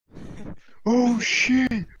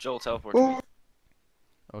shit! Joel, teleport to me.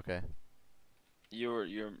 Okay. You're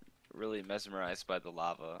really mesmerized by the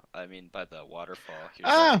lava. I mean, by the waterfall. Here's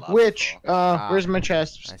Ah, lava witch. fall. Where's my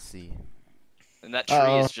chest? I see. And that tree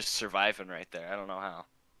is just surviving right there. I don't know how.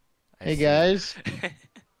 Hey guys.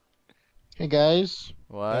 Hey guys.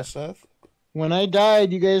 What? Yes, Seth? When I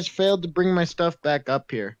died, you guys failed to bring my stuff back up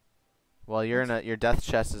here. Well, you're in your death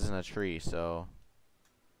chest is in a tree, so.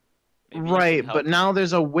 Maybe you Right, can help but him. now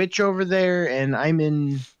there's a witch over there, and I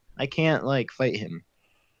can't like fight him.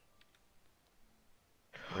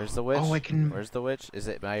 Where's the witch? Oh, I can. Where's the witch? Is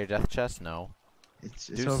it by your death chest? No. It's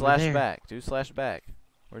Do over slash there. back. Do slash back.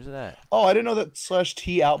 Where's it at? Oh, I didn't know that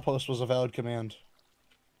 /T outpost was a valid command.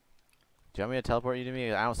 Do you want me to teleport you to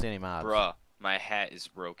me? I don't see any mobs. Bruh, my hat is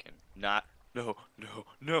broken. No.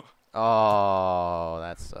 Oh,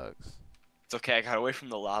 that sucks. It's okay, I got away from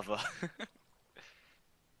the lava.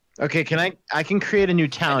 Okay, I can create a new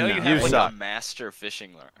town I know now. you have You like suck. a master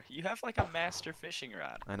fishing rod. You have like a master fishing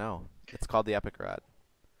rod. I know. It's called the epic rod.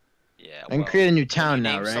 Yeah, I can create a new town when you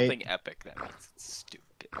now, name right? something epic, that means it's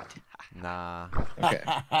stupid. Nah. Okay.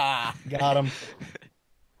 Got him.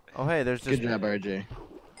 Oh hey, there's just Good job, RJ.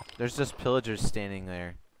 there's just pillagers standing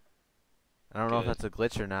there. I don't know if Good. that's a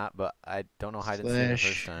glitch or not, but I don't know how I didn't see it the first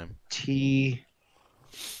Slash time. T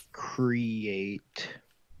create.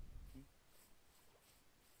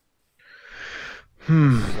 So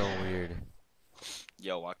weird.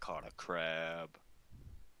 Yo, I caught a crab.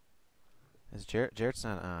 Is Jarrett? Jarrett's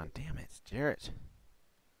not on. Damn it, Jarrett.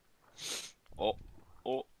 Oh,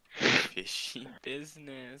 fishy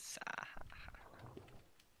business.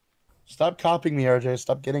 Stop copying me, RJ.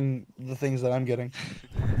 Stop getting the things that I'm getting.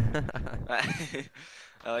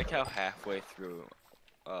 I like how halfway through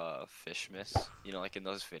Fishmas, you know, like in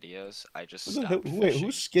those videos, I just stopped Wait, fishing.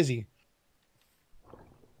 who's SKIZZZIE?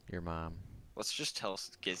 Your mom. Let's just tell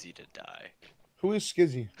Skizzy to die. Who is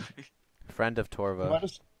SKIZZZIE? Friend of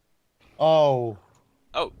Torva. Oh.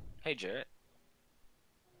 Oh, hey Jarrett.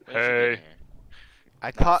 Where'd you Hey. get here? I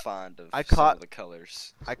Not caught fond of I some caught- of the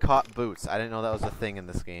colors. I caught boots. I didn't know that was a thing in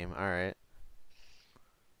this game. All right.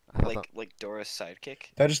 I thought Like Dora's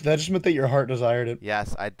sidekick. That just meant that your heart desired it.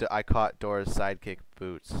 yes, I caught Dora's sidekick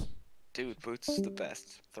boots. Dude, Boots is the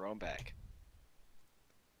best. Throw him back.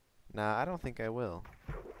 Nah, I don't think I will.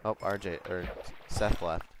 Oh, RJ or Seth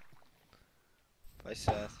left. Bye,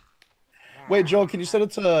 Seth. Wait, Joel, can you set it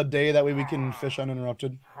to a day that way we can fish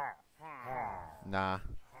uninterrupted? Nah.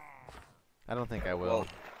 I don't think I will. Well,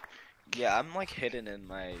 yeah, I'm like hidden in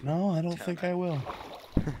my. No, I don't town think I will.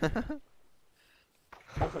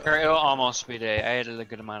 Or it'll almost be day. I had a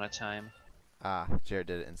good amount of time. Ah, Jarrett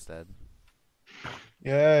did it instead.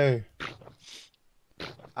 Yay.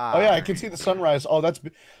 Ah, Oh yeah, I can see the sunrise. Oh,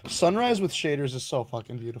 sunrise with shaders is so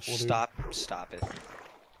fucking beautiful, dude. Stop it.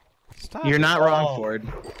 Stop You're it. not wrong, Oh. Ford.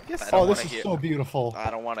 Yes, I don't Oh, this wanna is hear- so beautiful. I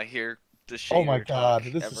don't want to hear the shader Oh my god,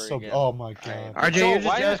 talk this ever is so. again. Oh my god. RJ, Joel, you're just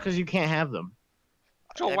why- jealous because you can't have them.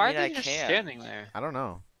 Joel, I why mean, are I you just can. standing there? I don't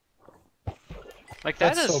know. Like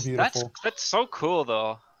that That's so is beautiful. that's so cool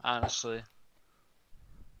though, honestly.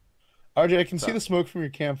 RJ, I can see the smoke from your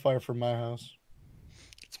campfire from my house.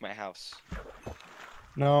 It's my house.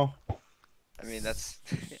 No. I mean, that's.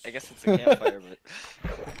 I guess it's a campfire, but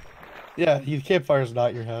Yeah, your campfire's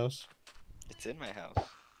not your house. it's in my house.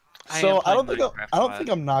 So I don't think Minecraft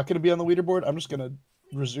I'm not gonna be on the leaderboard. I'm just gonna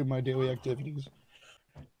resume my daily activities.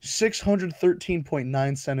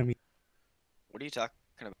 613.9 centimeters. What are you talking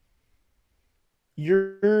about?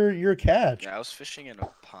 You're a catch. Yeah, I was fishing in a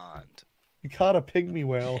pond. You caught a pygmy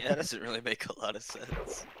whale. Yeah, that doesn't really make a lot of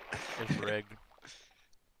sense. It's rigged.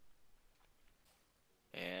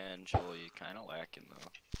 And Joel, you kind of lacking though.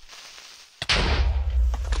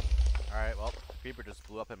 All right. Well, creeper just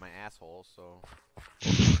blew up in my asshole. So.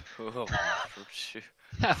 Oh, shoot.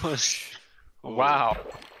 That was Ooh, wow.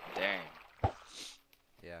 Dang.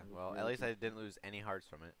 Yeah. Well, at least I didn't lose any hearts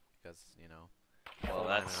from it because you know. Well, full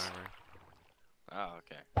diamond that's. armor. Oh,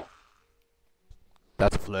 okay.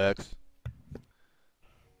 That's a flex.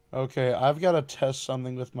 Okay, I've got to test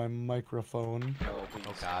something with my microphone. No, please.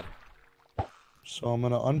 Oh God. So I'm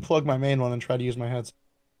gonna unplug my main one and try to use my headset.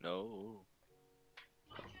 No.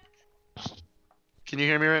 Can you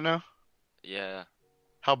hear me right now? Yeah.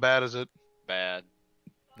 How bad is it? Bad.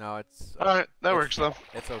 No, it's. Alright, that it's- works though.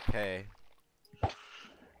 It's okay.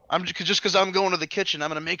 I'm just because I'm going to the kitchen. I'm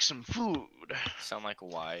gonna make some food. Sound like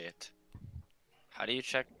Wyatt. How do you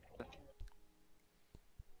check?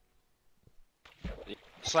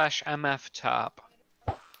 /MF top.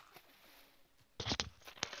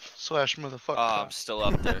 Slash motherfucker. Oh, I'm still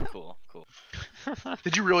up there. Cool, cool.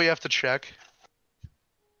 Did you really have to check?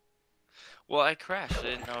 Well, I crashed. I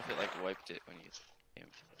didn't know if it like wiped it when you came.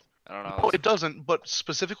 I don't know. Oh, it doesn't, but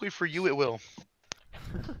specifically for you, it will.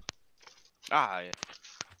 Ah, yeah.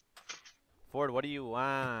 Ford, what do you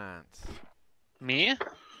want? Me?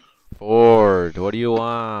 Ford, what do you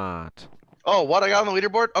want? Oh, what I got on the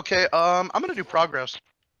leaderboard? Okay, I'm gonna do progress.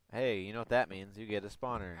 Hey, you know what that means? You get a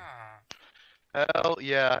spawner. Hell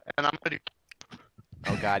yeah, and I'm gonna do.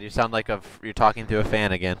 Oh God, you sound like you're talking to a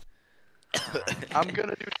fan again. I'm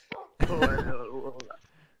gonna do.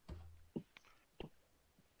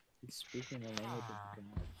 He's speaking the language of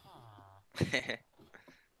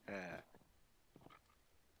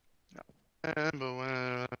not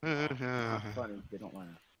funny. They don't laugh.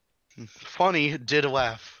 Funny did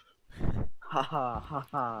laugh. Ha ha ha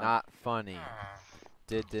ha. Not funny.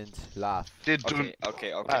 Didn't laugh. Did Okay.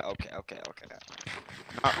 I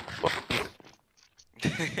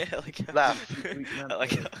like how- Laugh. I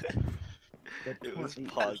like how It was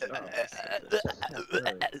paused.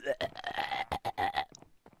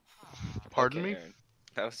 Pardon Okay, me? Aaron.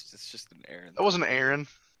 That was just an Aaron. That wasn't Aaron.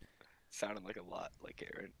 Sounded like a lot like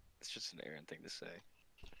Aaron. It's just an Aaron thing to say.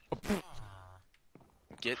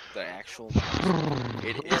 Get the actual.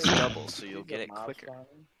 It is double, so you'll get it quicker.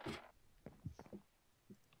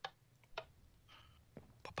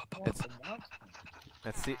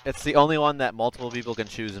 It's the only one that multiple people can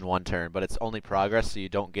choose in one turn, but it's only progress, so you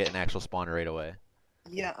don't get an actual spawner right away.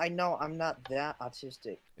 Yeah, I know. I'm not that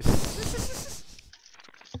autistic. Oh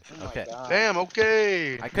my Okay. God. Damn,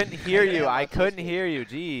 okay. I couldn't hear you. I couldn't hear you.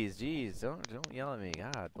 Jeez. Don't yell at me.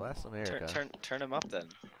 God bless America. Turn him up then.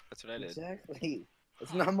 That's what I did. Exactly.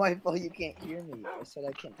 It's not my fault you can't hear me. I said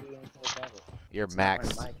I can't do anything about it. You're It's Max.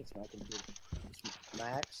 Not my mic, it's my computer. It's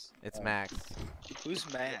Max? It's Oh. Max.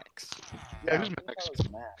 Who's Max? Yeah, who's I think Max? that was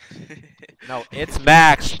Max. No, it's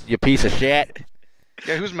Max. You piece of shit.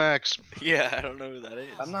 Yeah, who's Max? Yeah, I don't know who that is.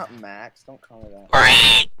 I'm not Max. Don't call me that.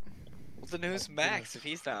 Well, then who's Max if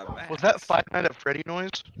he's not Max? Was that Five Nights at Freddy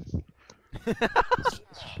noise? Oh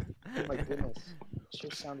my goodness. It sure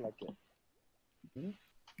sounded like it.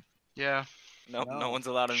 Yeah. Nope, no No. one's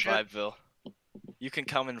allowed in Shit. Vibeville. You can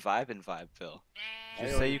come and vibe in Vibeville.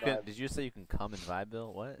 Did you say you can? Did you say you can come in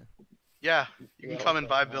Vibeville? What? Yeah, you can come in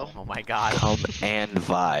Vibeville. Oh my God. Come and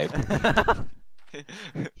vibe.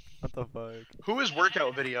 What the fuck? Who is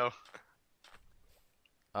workout video?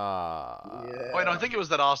 Yeah. Wait, no, I think it was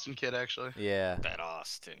that Austin kid actually. Yeah. That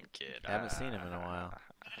Austin kid. I haven't seen him in a while.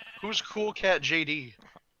 Who's Cool Cat JD?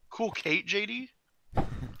 Cool Kate JD?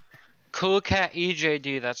 Cool Cat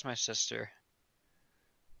EJD, that's my sister.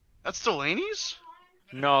 That's Delaney's?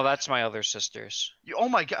 No, that's my other sisters. Oh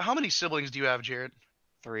my god, how many siblings do you have, Jared?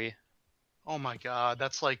 3. Oh my god,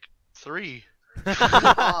 that's like 3.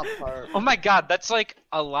 Oh my god, that's like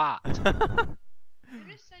a lot. That's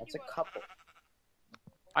a couple.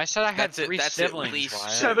 I said I had That's it- 3 that's at siblings. least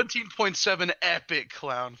Wyatt. 17.7 epic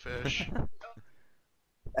clownfish.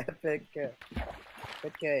 Epic.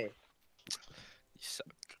 Okay. You suck.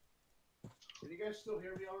 Can you guys still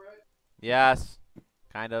hear me all right? Yes.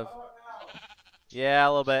 Kind of. How about now? Yeah, a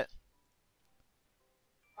little bit.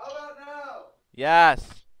 How about now? Yes.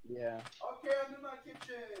 Yeah. Okay, I'm in my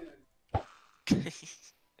kitchen.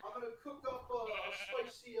 I'm gonna cook up a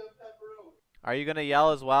spicy pepperoni. Are you gonna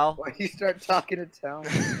yell as well? Why you start talking to town?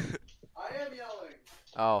 I am yelling.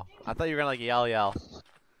 Oh, I thought you were gonna like yell. Nah,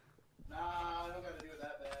 I don't gotta do it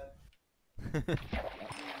that bad.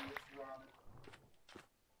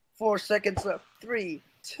 4 seconds left. 3,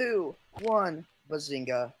 2, 1.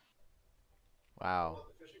 Bazinga. Wow. What,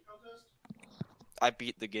 the fishing contest? I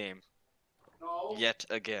beat the game. No. Yet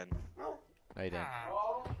again. No, you didn't.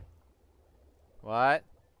 No. What?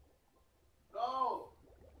 No.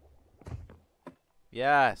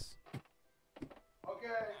 Yes. Okay.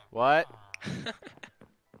 What?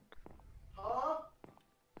 Huh?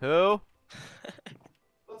 Who?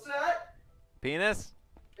 What's that? Penis?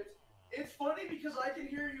 It's funny because I can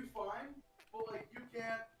hear you fine, but like you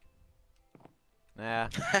can't. Nah.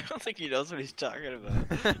 I don't think he knows what he's talking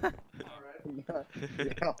about. Alright.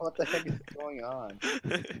 Yeah, what the heck is going on?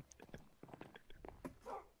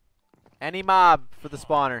 Any mob for the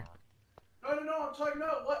spawner. No, I'm talking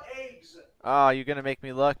about what eggs. Oh, you're gonna make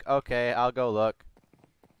me look? Okay, I'll go look.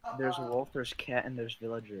 There's wolf, there's cat, and there's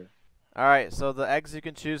villager. Alright, so the eggs you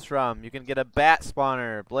can choose from. You can get a bat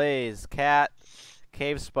spawner, blaze, cat,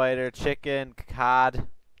 cave spider, chicken, cod,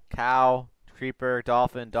 cow, creeper,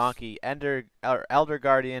 dolphin, donkey, elder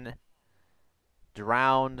guardian,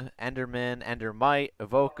 drowned, enderman, endermite,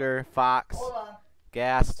 evoker, fox, Hold on.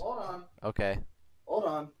 ghast. Hold on. Okay. Hold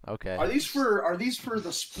on. Okay. Are these for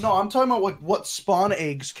the? No, I'm talking about like what spawn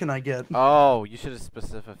eggs can I get? Oh, you should have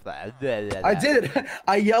specified that. I did.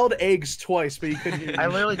 I yelled eggs twice, but you couldn't hear me. I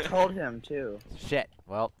literally told him too. Shit.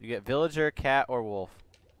 Well, you get villager, cat, or wolf.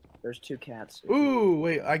 There's 2 cats. Ooh,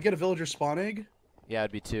 wait. I get a villager spawn egg. Yeah,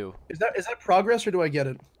 it'd be 2. Is that progress or do I get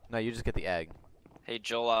it? No, you just get the egg. Hey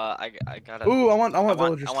Joel, I got a. Ooh, I want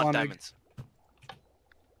villager I spawn want egg. diamonds.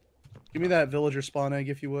 Give me that villager spawn egg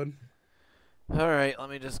if you would. All right, let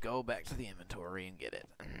me just go back to the inventory and get it.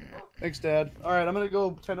 Thanks, Dad. All right, I'm gonna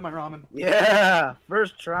go tend to my ramen. Yeah,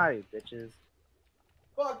 first try, bitches.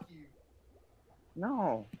 Fuck you.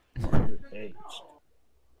 No. Hey.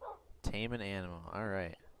 Tame an animal. All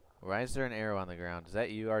right. Why is there an arrow on the ground? Is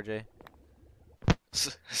that you, RJ?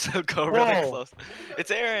 So go really Whoa. close.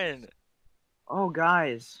 It's Aaron. Oh,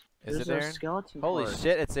 guys. Is There's it a Aaron? skeleton Holy horse.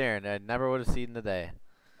 shit, it's Aaron. I never would have seen the day.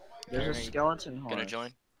 There's a Aaron, skeleton horse. Gonna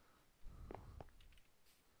join?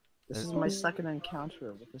 This is my second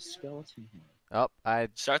encounter with a skeleton horse. Oh, I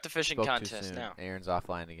Start the fishing spoke too contest soon. now. Aaron's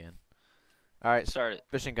offline again. All right, Start it,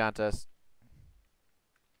 fishing contest.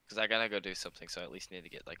 cause I gotta go do something, so I at least need to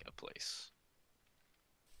get like a place.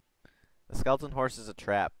 The skeleton horse is a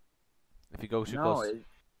trap. If you go too No, close,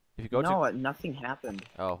 if you go too. nothing happened.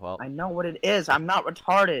 Oh well. I know what it is. I'm not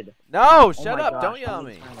retarded. No, Oh shut my up! gosh, Don't yell how at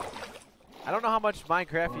many me. times- I don't know how much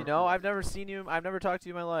Minecraft you know. I've never seen you. I've never talked to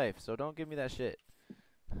you in my life. So don't give me that shit.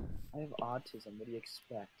 I have autism. What do you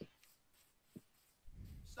expect?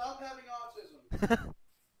 Stop having autism.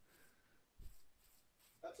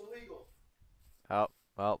 That's illegal. Oh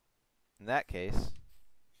well. In that case,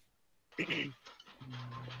 I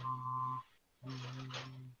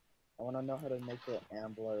want to know how to make the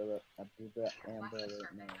Amber Alert. Do the Amber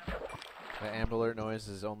Alert now. the Amber Alert noise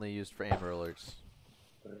is only used for Amber Alerts.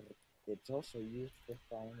 It's also used for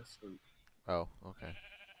falling asleep. Oh, okay.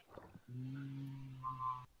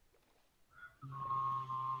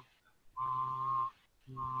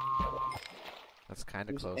 That's kind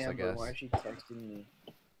of Who's close, Amber? I guess. Why is she texting me?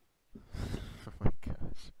 Oh my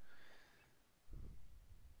gosh.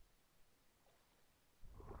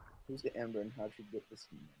 Who's the Amber and how'd you get this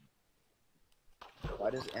name? Why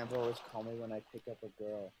does Amber always call me when I pick up a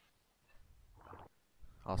girl?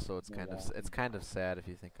 Also, it's Yeah, kind of sad if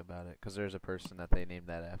you think about it, because there's a person that they named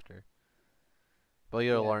that after. Well,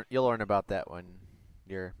 you'll Yeah. learn about that when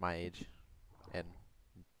you're my age, and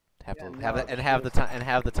have Yeah, to no, have the, and it's have the true. time and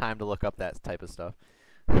have the time to look up that type of stuff.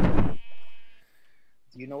 Do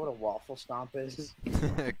you know what a waffle stomp is?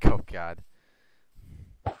 Oh God.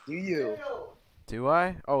 Do you? Do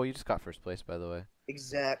I? Oh, you just got first place, by the way.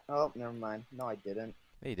 Exact. Oh, never mind. No, I didn't.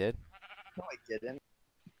 Yeah, you did. No, I didn't.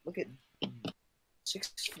 Look at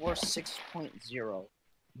 646.0.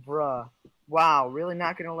 Bruh. Wow, really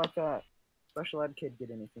not gonna let that special ed kid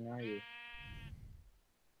get anything, are you?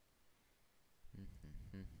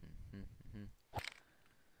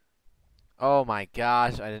 Oh my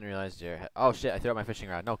gosh, I didn't realize Jared had... Oh shit, I threw out my fishing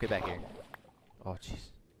rod. No, get back here. Oh jeez.